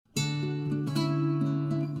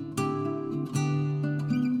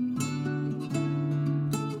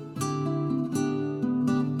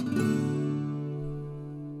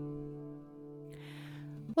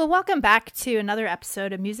Well, welcome back to another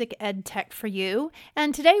episode of Music Ed Tech for You.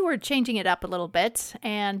 And today we're changing it up a little bit.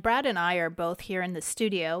 And Brad and I are both here in the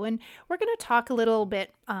studio. And we're going to talk a little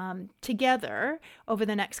bit together over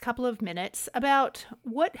the next couple of minutes about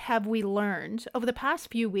what have we learned over the past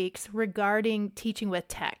few weeks regarding teaching with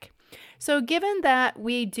tech. So given that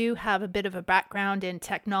we do have a bit of a background in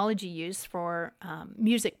technology use for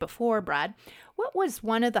music before, Brad, what was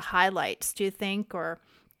one of the highlights, do you think, or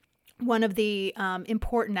one of the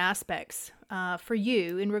important aspects for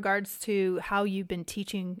you in regards to how you've been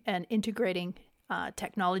teaching and integrating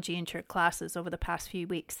technology into your classes over the past few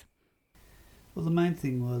weeks? Well, the main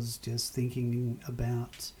thing was just thinking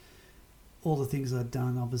about all the things I'd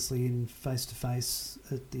done, obviously, in face-to-face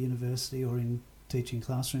at the university or in teaching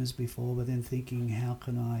classrooms before, but then thinking how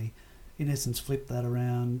can I, in essence, flip that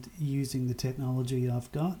around using the technology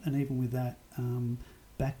I've got. And even with that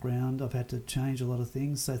background, I've had to change a lot of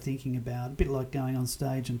things. So thinking about, a bit like going on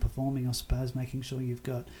stage and performing, I suppose, making sure you've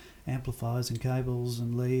got amplifiers and cables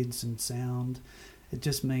and leads and sound. It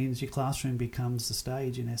just means your classroom becomes the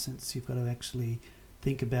stage, in essence. You've got to actually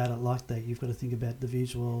think about it like that. You've got to think about the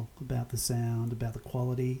visual, about the sound, about the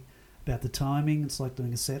quality, about the timing. It's like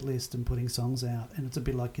doing a set list and putting songs out, and it's a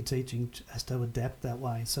bit like your teaching has to adapt that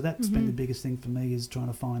way. So that's been the biggest thing for me, is trying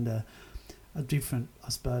to find a different, I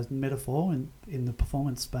suppose, metaphor in the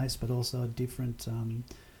performance space, but also a different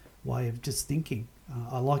way of just thinking.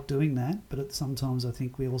 I like doing that, but sometimes I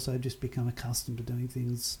think we also just become accustomed to doing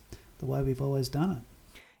things the way we've always done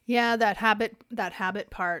it. Yeah, that habit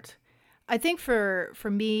part. I think for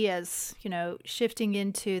me, as you know, shifting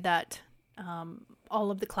into that, all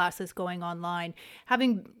of the classes going online,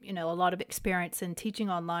 having, a lot of experience in teaching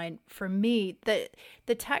online, for me,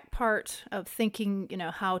 the tech part of thinking,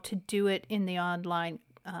 how to do it in the online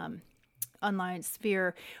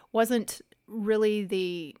sphere wasn't really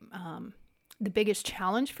the biggest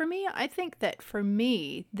challenge for me. I think that for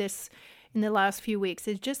me, this in the last few weeks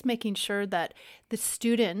is just making sure that the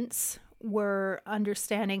students were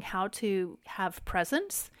understanding how to have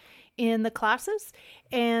presence in the classes.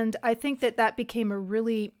 And I think that became a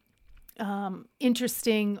really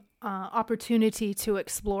interesting opportunity to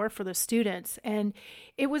explore for the students. And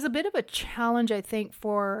it was a bit of a challenge, I think,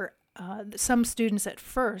 for some students at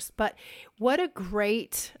first. But what a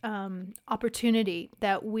great opportunity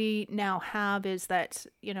that we now have is that,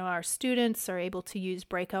 our students are able to use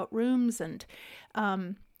breakout rooms and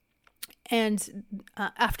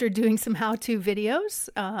after doing some how-to videos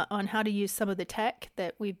on how to use some of the tech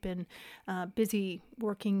that we've been busy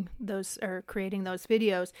working those or creating those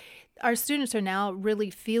videos, our students are now really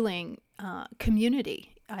feeling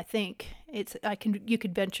community. I think you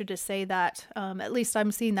could venture to say that, at least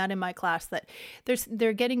I'm seeing that in my class, that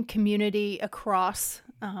they're getting community across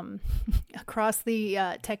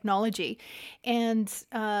the technology, and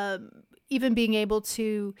even being able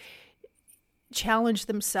to challenge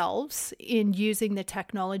themselves in using the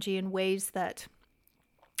technology in ways that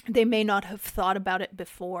they may not have thought about it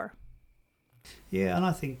before. Yeah, and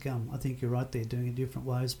I think you're right there, doing it different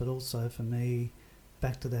ways, but also for me,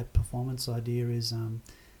 back to that performance idea is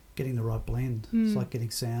getting the right blend. It's like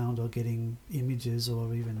getting sound or getting images,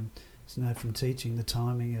 or even, from teaching, the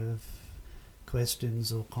timing of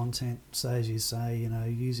questions or content, so as you say,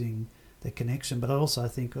 using the connection. But I also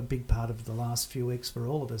think a big part of the last few weeks for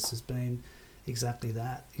all of us has been exactly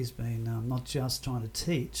that. Has been not just trying to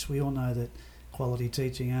teach. We all know that quality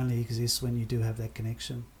teaching only exists when you do have that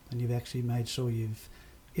connection, and you've actually made sure you've,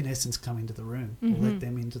 in essence, come into the room, or let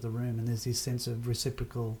them into the room, and there's this sense of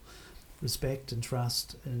reciprocal respect and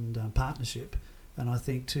trust and partnership. And I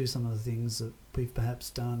think too, some of the things that we've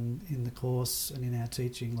perhaps done in the course and in our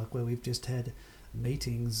teaching, like where we've just had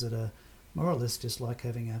meetings that are more or less just like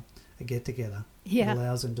having a get-together. Yeah. It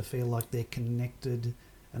allows them to feel like they're connected,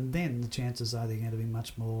 and then the chances are they're going to be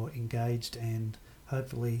much more engaged and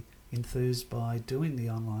hopefully enthused by doing the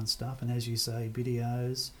online stuff. And as you say,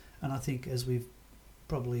 videos. And I think, as we've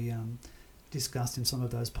probably discussed in some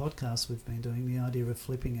of those podcasts we've been doing, the idea of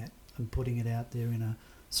flipping it and putting it out there in a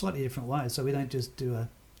slightly different way. So we don't just do a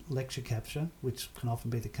lecture capture, which can often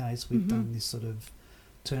be the case. We've done this sort of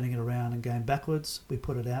turning it around and going backwards. We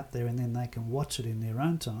put it out there, and then they can watch it in their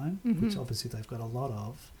own time, which obviously they've got a lot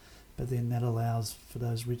of. But then that allows for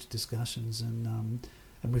those rich discussions and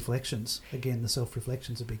reflections. Again, the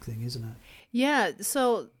self-reflection's a big thing, isn't it? Yeah.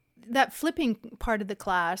 So that flipping part of the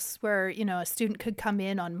class where, a student could come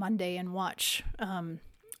in on Monday and watch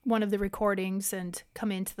one of the recordings and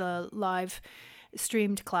come into the live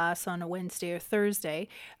streamed class on a Wednesday or Thursday.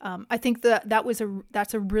 I think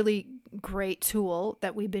that's a really great tool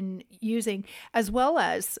that we've been using, as well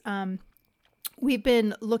as we've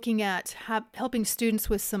been looking at helping students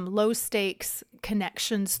with some low-stakes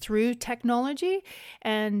connections through technology.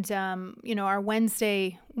 And, our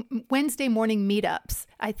Wednesday morning meetups,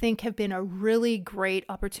 I think, have been a really great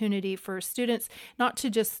opportunity for students not to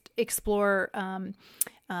just explore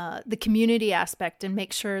the community aspect and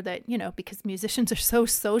make sure that, because musicians are so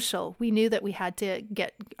social, we knew that we had to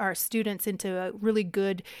get our students into a really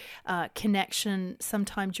good connection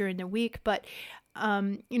sometime during the week. But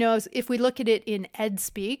if we look at it in ed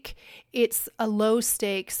speak, it's a low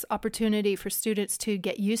stakes opportunity for students to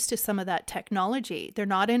get used to some of that technology. They're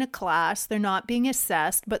not in a class, they're not being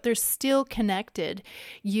assessed, but they're still connected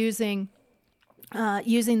using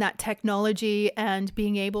that technology and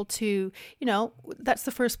being able to, that's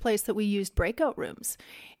the first place that we used breakout rooms.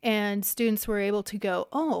 And students were able to go,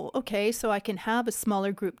 oh, okay, so I can have a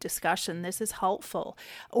smaller group discussion. This is helpful.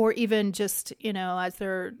 Or even just, as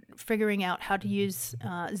they're figuring out how to use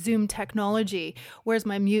Zoom technology, where's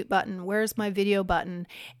my mute button? Where's my video button?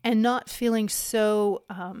 And not feeling so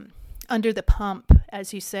under the pump,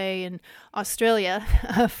 as you say in Australia,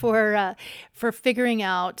 for figuring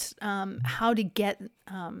out how to get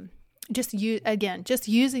just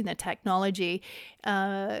using the technology.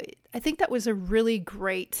 I think that was a really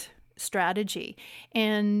great strategy,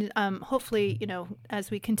 and hopefully,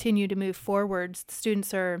 as we continue to move forward,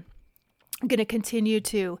 students are going to continue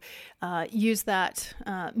to use that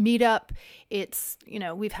meetup. It's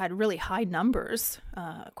we've had really high numbers,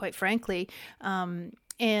 quite frankly.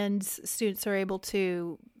 And students are able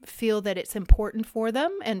to feel that it's important for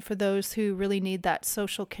them. And for those who really need that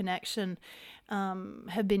social connection,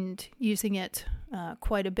 have been using it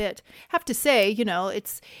quite a bit. Have to say,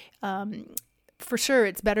 it's for sure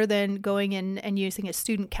it's better than going in and using a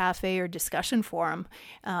student cafe or discussion forum,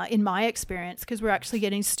 in my experience, because we're actually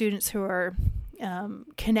getting students who are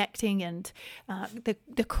connecting, and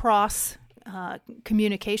the cross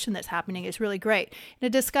communication that's happening is really great. In a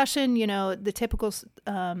discussion, the typical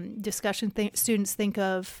discussion students think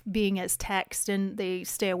of being as text, and they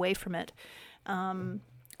stay away from it.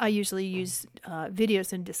 I usually use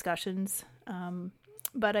videos in discussions,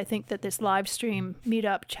 but I think that this live stream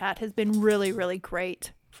meetup chat has been really, really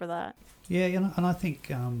great for that. Yeah, and I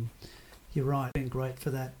think you're right. It's been great for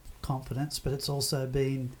that confidence, but it's also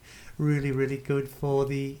been really, really good for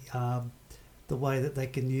the way that they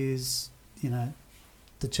can use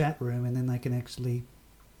the chat room, and then they can actually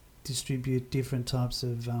distribute different types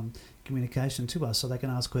of communication to us. So they can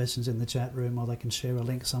ask questions in the chat room, or they can share a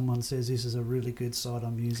link. Someone says, this is a really good site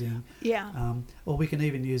I'm using. Yeah. Or we can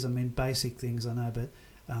even use, basic things I know, but,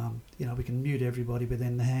 we can mute everybody, but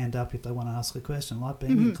then the hand up if they want to ask a question, like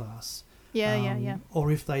being in class. Yeah.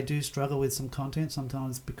 Or if they do struggle with some content,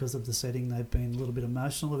 sometimes because of the setting they've been a little bit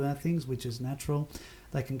emotional about things, which is natural,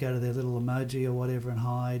 they can go to their little emoji or whatever and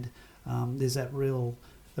hide. There's that real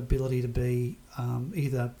ability to be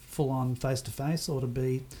either full-on face-to-face, or to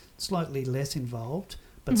be slightly less involved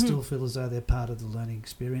but still feel as though they're part of the learning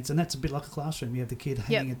experience. And that's a bit like a classroom. You have the kid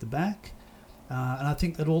hanging at the back. And I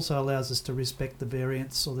think that also allows us to respect the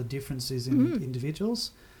variance or the differences in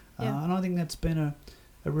individuals. And I think that's been a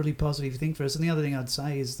really positive thing for us. And the other thing I'd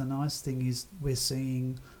say is, the nice thing is we're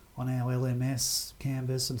seeing on our LMS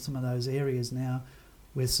canvas and some of those areas now,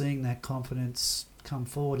 we're seeing that confidence come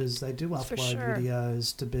forward as they do upload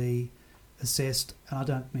videos to be assessed. And I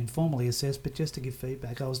don't mean formally assessed, but just to give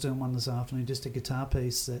feedback. I was doing one this afternoon, just a guitar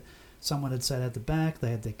piece that someone had sat at the back,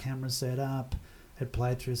 they had their camera set up, had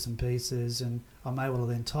played through some pieces, and I'm able to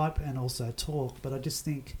then type and also talk. But I just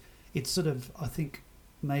think it's I think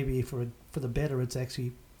maybe for the better, it's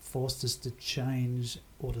actually forced us to change,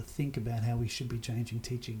 or to think about how we should be changing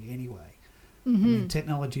teaching anyway.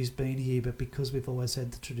 Technology's been here, but because we've always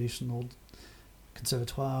had the traditional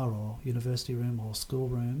conservatoire or university room or school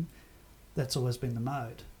room, that's always been the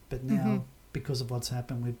mode. But now, because of what's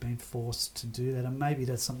happened, we've been forced to do that. And maybe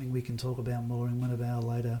that's something we can talk about more in one of our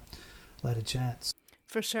later chats.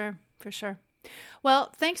 For sure.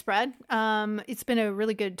 Well, thanks, Brad. It's been a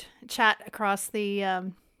really good chat across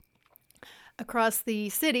the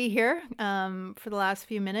city here for the last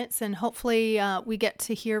few minutes, and hopefully we get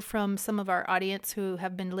to hear from some of our audience who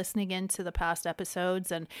have been listening in to the past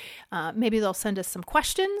episodes, and maybe they'll send us some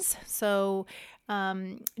questions. So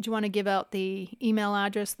do you want to give out the email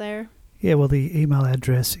address there? Yeah, well, the email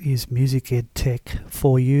address is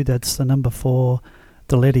musicedtech4u, that's the number 4,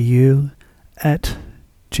 the letter U, at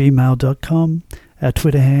gmail.com. Our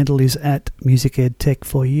Twitter handle is at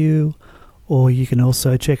musicedtech4u. Or you can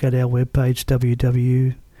also check out our webpage,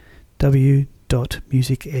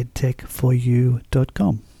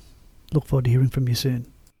 www.musicedtech4u.com. Look forward to hearing from you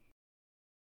soon.